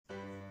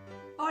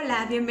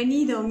Hola,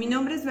 bienvenido. Mi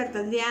nombre es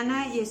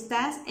Bertaldriana y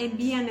estás en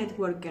Be a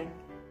Networker.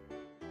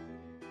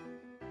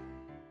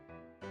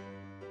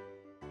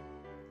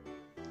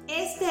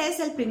 Este es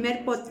el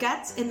primer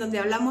podcast en donde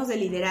hablamos de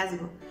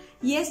liderazgo.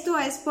 Y esto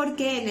es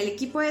porque en el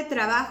equipo de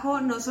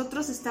trabajo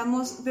nosotros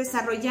estamos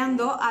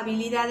desarrollando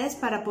habilidades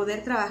para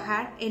poder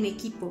trabajar en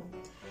equipo.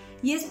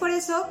 Y es por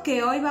eso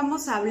que hoy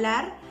vamos a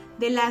hablar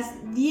de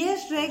las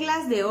 10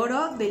 reglas de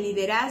oro de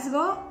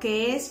liderazgo,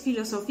 que es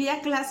filosofía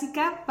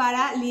clásica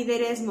para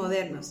líderes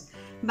modernos,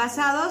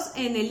 basados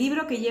en el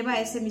libro que lleva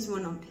ese mismo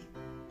nombre.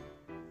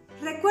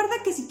 Recuerda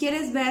que si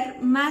quieres ver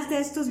más de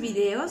estos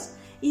videos,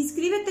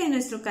 inscríbete en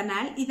nuestro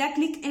canal y da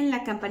clic en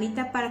la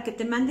campanita para que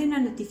te mande una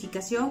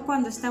notificación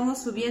cuando estamos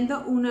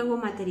subiendo un nuevo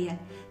material.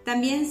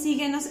 También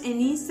síguenos en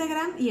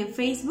Instagram y en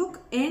Facebook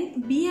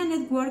en Be a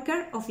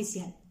Networker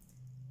Oficial.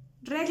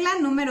 Regla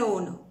número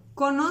 1.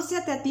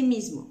 Conócete a ti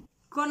mismo.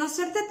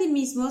 Conocerte a ti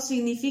mismo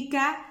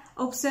significa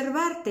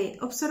observarte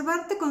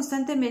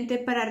constantemente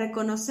para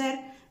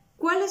reconocer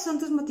cuáles son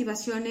tus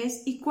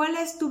motivaciones y cuál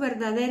es tu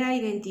verdadera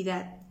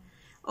identidad.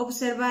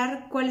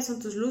 Observar cuáles son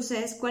tus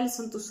luces, cuáles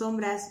son tus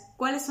sombras,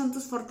 cuáles son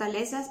tus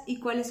fortalezas y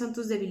cuáles son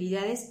tus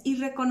debilidades y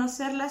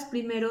reconocerlas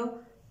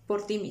primero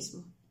por ti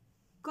mismo.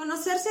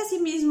 Conocerse a sí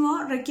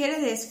mismo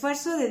requiere de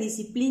esfuerzo, de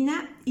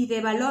disciplina y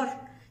de valor.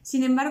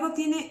 Sin embargo,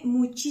 tiene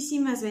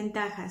muchísimas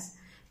ventajas,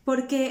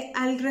 porque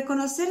al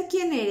reconocer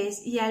quién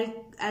eres y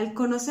al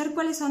conocer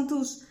cuáles son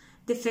tus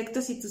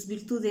defectos y tus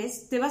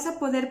virtudes, te vas a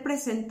poder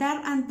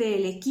presentar ante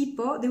el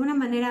equipo de una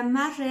manera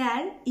más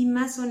real y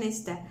más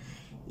honesta,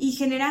 y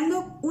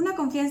generando una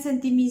confianza en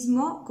ti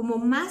mismo como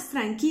más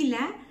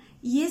tranquila,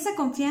 y esa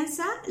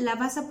confianza la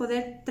vas a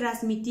poder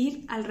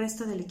transmitir al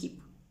resto del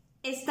equipo.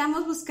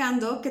 Estamos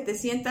buscando que te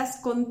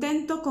sientas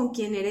contento con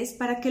quien eres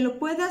para que lo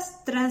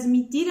puedas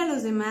transmitir a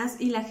los demás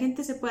y la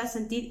gente se pueda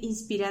sentir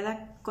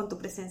inspirada con tu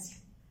presencia.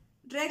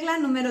 Regla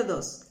número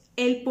 2.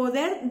 El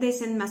poder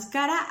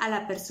desenmascara a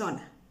la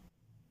persona.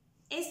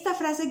 Esta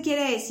frase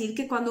quiere decir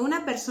que cuando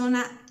una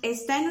persona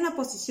está en una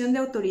posición de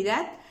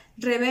autoridad,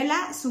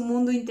 revela su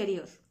mundo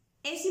interior.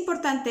 Es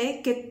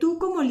importante que tú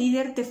como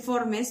líder te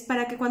formes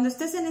para que cuando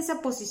estés en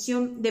esa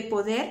posición de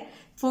poder,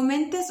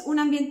 fomentes un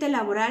ambiente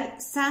laboral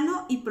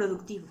sano y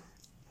productivo.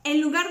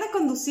 En lugar de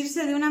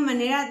conducirse de una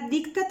manera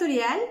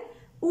dictatorial,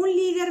 un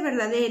líder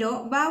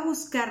verdadero va a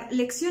buscar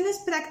lecciones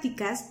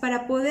prácticas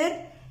para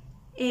poder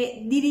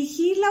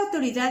dirigir la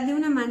autoridad de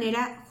una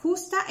manera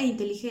justa e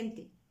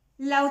inteligente.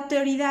 La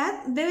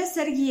autoridad debe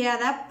ser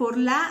guiada por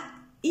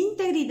la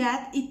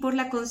integridad y por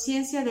la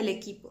conciencia del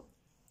equipo.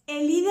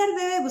 El líder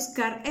debe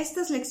buscar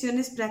estas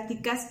lecciones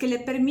prácticas que le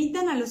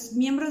permitan a los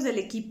miembros del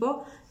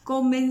equipo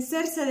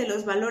convencerse de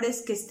los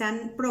valores que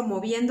están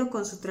promoviendo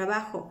con su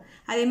trabajo,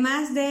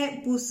 además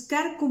de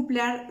buscar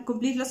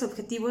cumplir los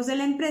objetivos de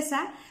la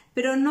empresa,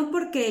 pero no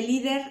porque el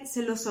líder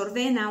se los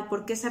ordena o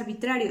porque es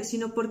arbitrario,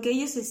 sino porque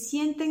ellos se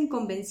sienten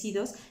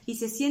convencidos y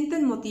se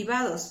sienten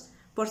motivados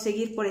por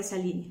seguir por esa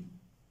línea.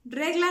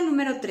 Regla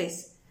número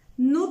 3.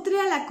 Nutre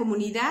a la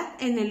comunidad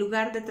en el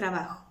lugar de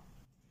trabajo.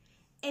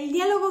 El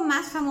diálogo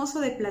más famoso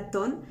de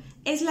Platón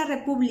es la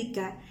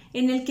República,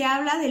 en el que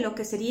habla de lo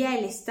que sería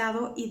el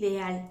estado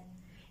ideal.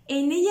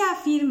 En ella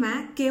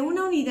afirma que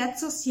una unidad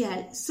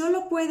social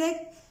solo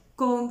puede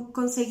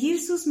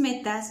conseguir sus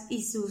metas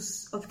y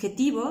sus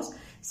objetivos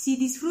si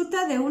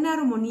disfruta de una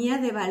armonía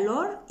de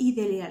valor y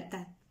de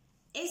lealtad.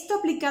 Esto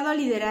aplicado al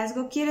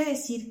liderazgo quiere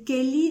decir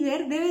que el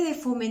líder debe de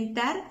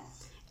fomentar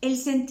el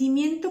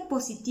sentimiento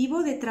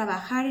positivo de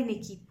trabajar en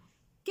equipo.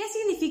 ¿Qué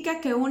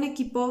significa que un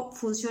equipo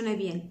funcione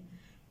bien?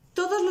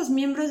 Todos los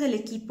miembros del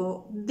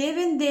equipo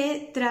deben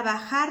de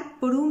trabajar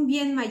por un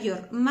bien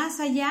mayor,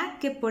 más allá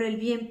que por el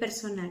bien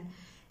personal.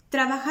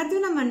 Trabajar de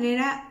una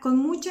manera con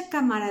mucha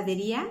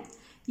camaradería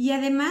y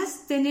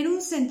además tener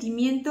un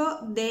sentimiento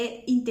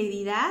de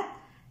integridad,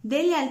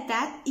 de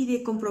lealtad y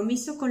de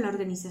compromiso con la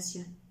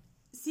organización.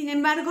 Sin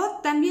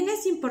embargo, también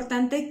es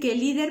importante que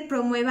el líder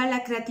promueva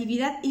la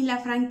creatividad y la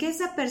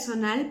franqueza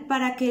personal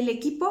para que el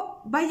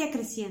equipo vaya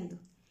creciendo.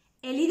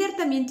 El líder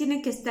también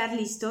tiene que estar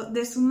listo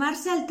de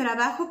sumarse al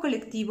trabajo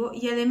colectivo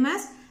y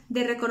además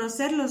de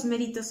reconocer los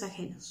méritos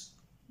ajenos.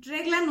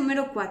 Regla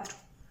número 4.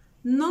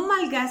 No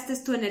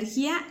malgastes tu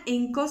energía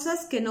en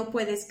cosas que no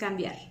puedes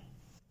cambiar.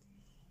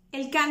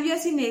 El cambio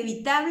es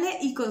inevitable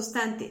y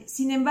constante.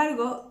 Sin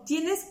embargo,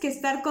 tienes que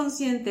estar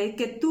consciente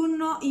que tú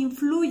no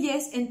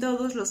influyes en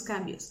todos los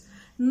cambios.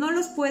 No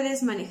los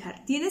puedes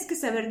manejar. Tienes que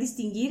saber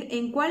distinguir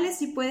en cuáles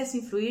sí puedes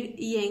influir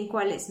y en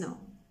cuáles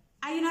no.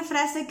 Hay una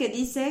frase que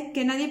dice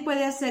que nadie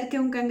puede hacer que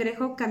un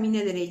cangrejo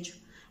camine derecho.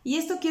 Y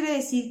esto quiere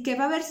decir que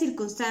va a haber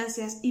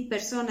circunstancias y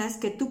personas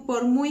que tú,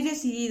 por muy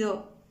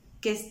decidido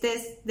que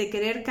estés de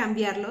querer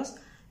cambiarlos,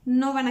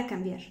 no van a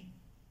cambiar.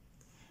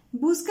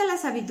 Busca la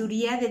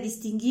sabiduría de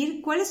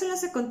distinguir cuáles son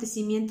los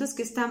acontecimientos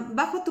que están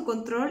bajo tu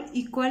control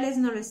y cuáles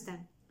no lo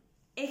están.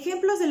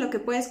 Ejemplos de lo que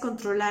puedes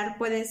controlar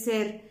pueden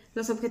ser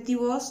los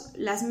objetivos,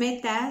 las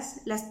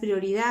metas, las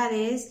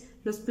prioridades,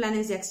 los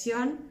planes de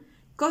acción.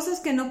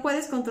 Cosas que no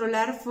puedes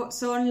controlar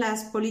son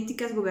las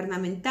políticas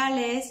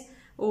gubernamentales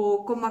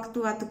o cómo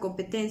actúa tu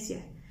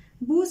competencia.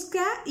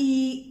 Busca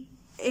y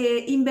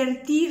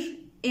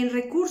invertir en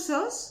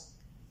recursos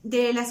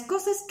de las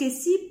cosas que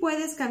sí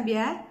puedes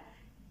cambiar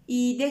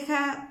y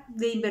deja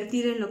de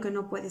invertir en lo que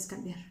no puedes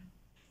cambiar.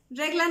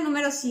 Regla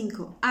número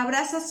 5.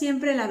 Abraza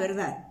siempre la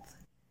verdad.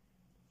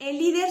 El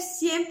líder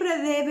siempre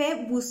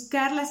debe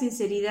buscar la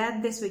sinceridad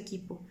de su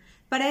equipo.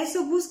 Para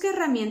eso busca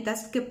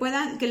herramientas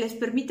que les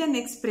permitan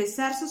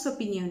expresar sus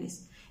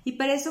opiniones. Y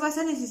para eso vas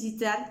a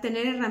necesitar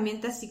tener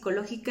herramientas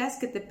psicológicas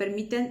que te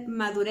permiten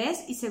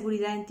madurez y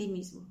seguridad en ti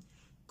mismo.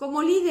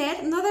 Como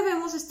líder, no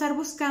debemos estar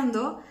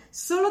buscando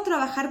solo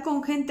trabajar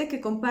con gente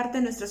que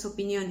comparte nuestras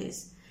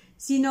opiniones,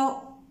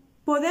 sino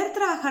poder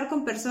trabajar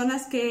con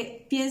personas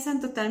que piensan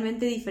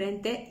totalmente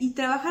diferente y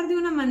trabajar de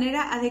una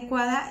manera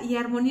adecuada y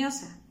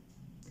armoniosa.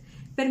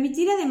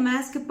 Permitir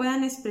además que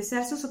puedan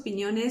expresar sus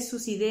opiniones,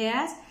 sus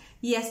ideas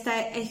y hasta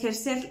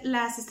ejercer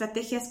las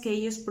estrategias que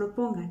ellos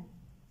propongan.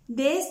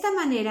 De esta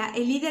manera,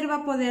 el líder va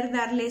a poder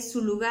darle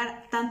su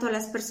lugar tanto a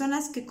las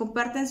personas que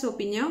comparten su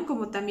opinión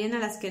como también a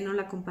las que no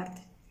la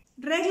comparten.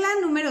 Regla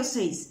número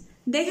 6.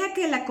 Deja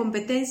que la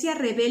competencia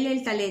revele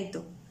el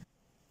talento.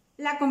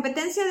 La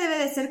competencia debe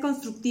de ser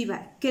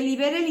constructiva, que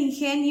libere el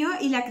ingenio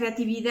y la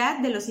creatividad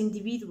de los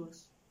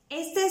individuos.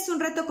 Este es un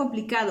reto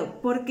complicado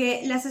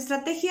porque las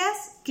estrategias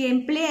que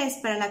emplees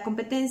para la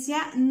competencia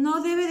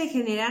no debe de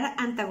generar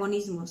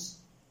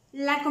antagonismos.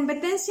 La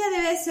competencia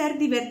debe ser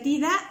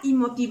divertida y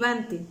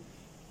motivante,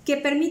 que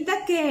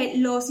permita que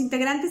los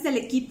integrantes del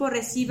equipo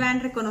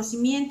reciban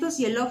reconocimientos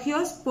y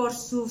elogios por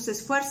sus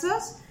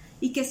esfuerzos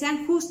y que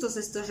sean justos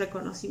estos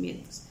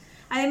reconocimientos.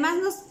 Además,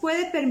 nos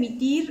puede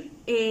permitir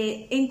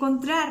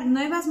encontrar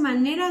nuevas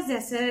maneras de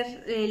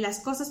hacer las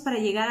cosas para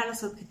llegar a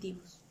los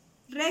objetivos.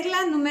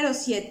 Regla número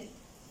 7.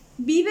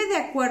 Vive de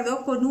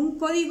acuerdo con un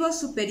código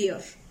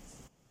superior.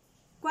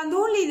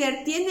 Cuando un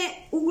líder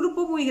tiene un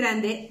grupo muy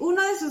grande,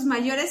 uno de sus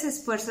mayores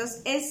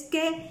esfuerzos es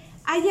que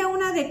haya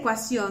una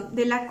adecuación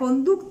de la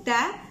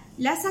conducta,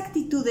 las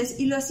actitudes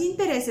y los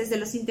intereses de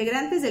los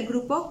integrantes del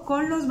grupo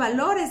con los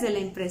valores de la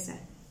empresa.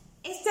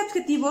 Este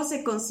objetivo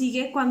se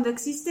consigue cuando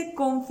existe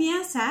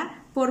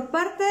confianza por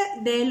parte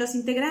de los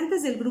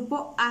integrantes del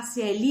grupo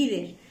hacia el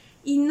líder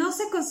y no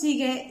se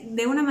consigue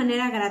de una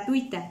manera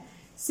gratuita.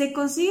 Se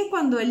consigue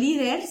cuando el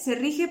líder se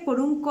rige por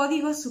un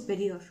código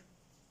superior.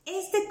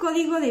 Este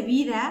código de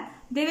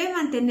vida debe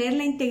mantener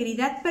la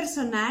integridad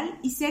personal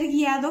y ser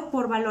guiado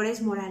por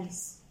valores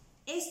morales.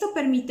 Esto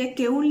permite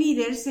que un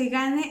líder se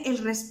gane el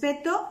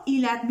respeto y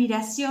la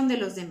admiración de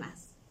los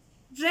demás.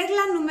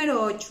 Regla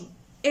número 8.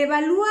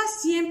 Evalúa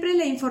siempre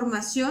la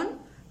información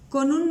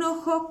con un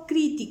ojo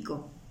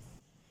crítico.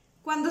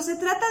 Cuando se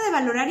trata de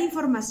valorar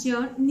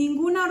información,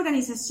 ninguna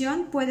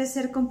organización puede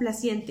ser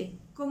complaciente.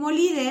 Como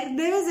líder,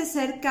 debes de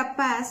ser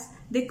capaz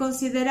de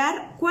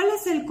considerar cuál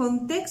es el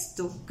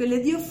contexto que le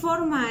dio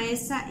forma a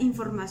esa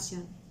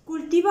información.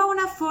 Cultiva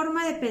una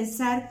forma de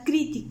pensar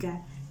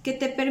crítica que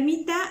te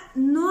permita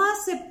no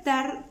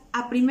aceptar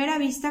a primera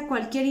vista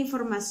cualquier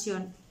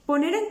información.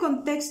 Poner en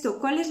contexto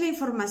cuál es la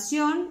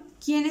información,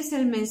 quién es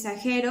el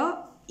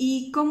mensajero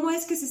y cómo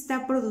es que se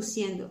está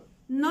produciendo.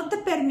 No te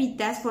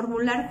permitas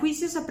formular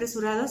juicios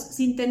apresurados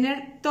sin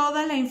tener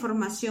toda la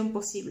información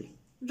posible.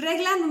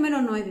 Regla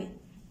número 9.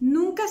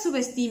 Nunca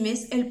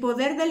subestimes el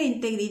poder de la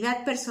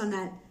integridad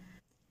personal.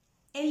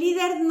 El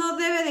líder no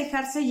debe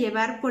dejarse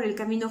llevar por el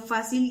camino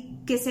fácil,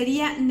 que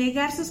sería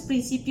negar sus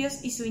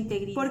principios y su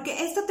integridad,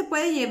 porque esto te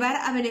puede llevar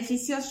a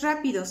beneficios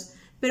rápidos,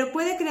 pero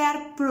puede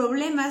crear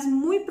problemas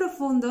muy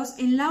profundos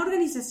en la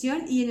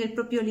organización y en el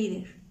propio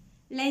líder.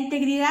 La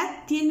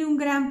integridad tiene un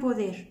gran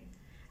poder,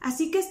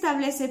 así que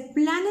establece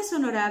planes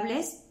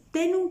honorables,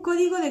 ten un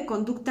código de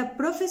conducta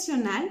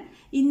profesional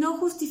y no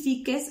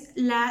justifiques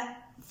la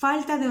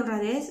falta de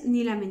honradez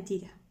ni la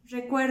mentira.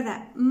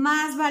 Recuerda,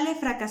 más vale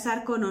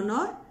fracasar con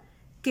honor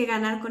que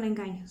ganar con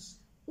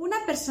engaños. Una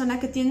persona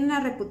que tiene una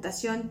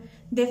reputación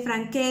de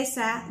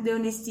franqueza, de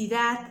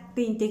honestidad,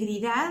 de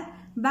integridad,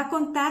 va a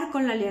contar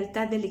con la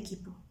lealtad del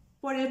equipo.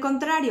 Por el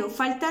contrario,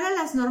 faltar a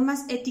las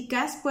normas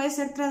éticas puede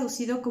ser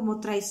traducido como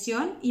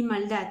traición y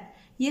maldad,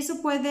 y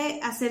eso puede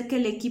hacer que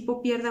el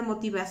equipo pierda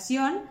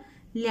motivación,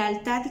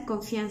 lealtad y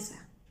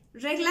confianza.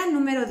 Regla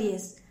número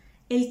 10.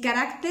 El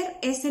carácter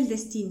es el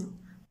destino.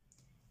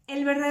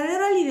 El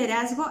verdadero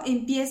liderazgo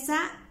empieza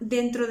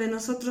dentro de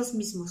nosotros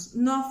mismos,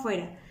 no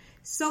afuera.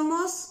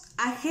 Somos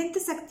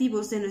agentes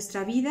activos de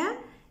nuestra vida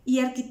y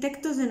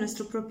arquitectos de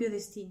nuestro propio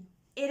destino.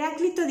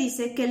 Heráclito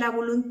dice que la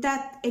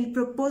voluntad, el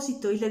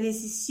propósito y la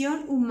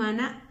decisión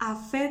humana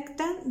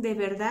afectan de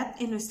verdad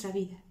en nuestra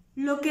vida.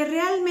 Lo que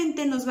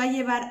realmente nos va a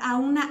llevar a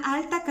una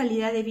alta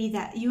calidad de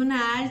vida y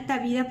una alta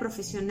vida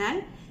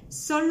profesional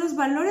son los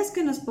valores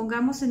que nos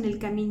pongamos en el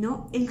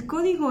camino, el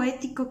código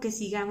ético que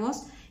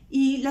sigamos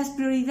y las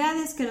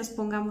prioridades que nos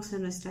pongamos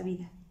en nuestra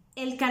vida.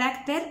 El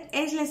carácter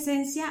es la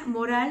esencia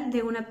moral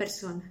de una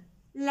persona.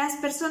 Las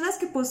personas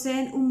que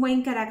poseen un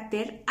buen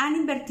carácter han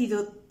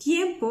invertido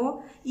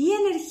tiempo y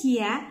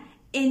energía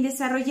en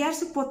desarrollar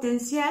su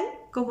potencial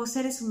como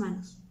seres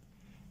humanos.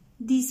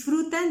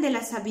 disfrutan de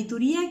la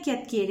sabiduría que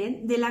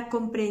adquieren de la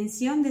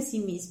comprensión de sí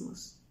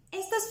mismos.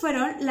 Estas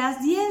fueron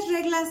las 10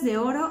 reglas de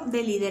oro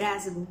del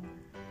liderazgo.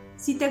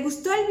 Si te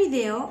gustó el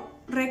video,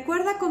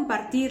 recuerda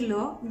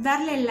compartirlo,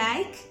 darle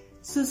like,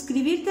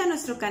 suscribirte a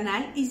nuestro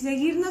canal y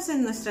seguirnos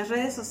en nuestras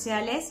redes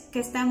sociales,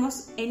 que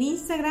estamos en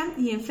Instagram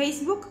y en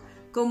Facebook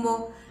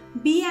como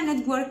Be a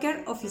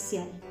Networker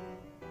Oficial.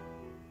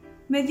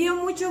 Me dio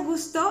mucho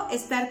gusto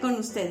estar con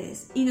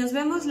ustedes y nos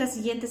vemos la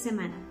siguiente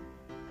semana.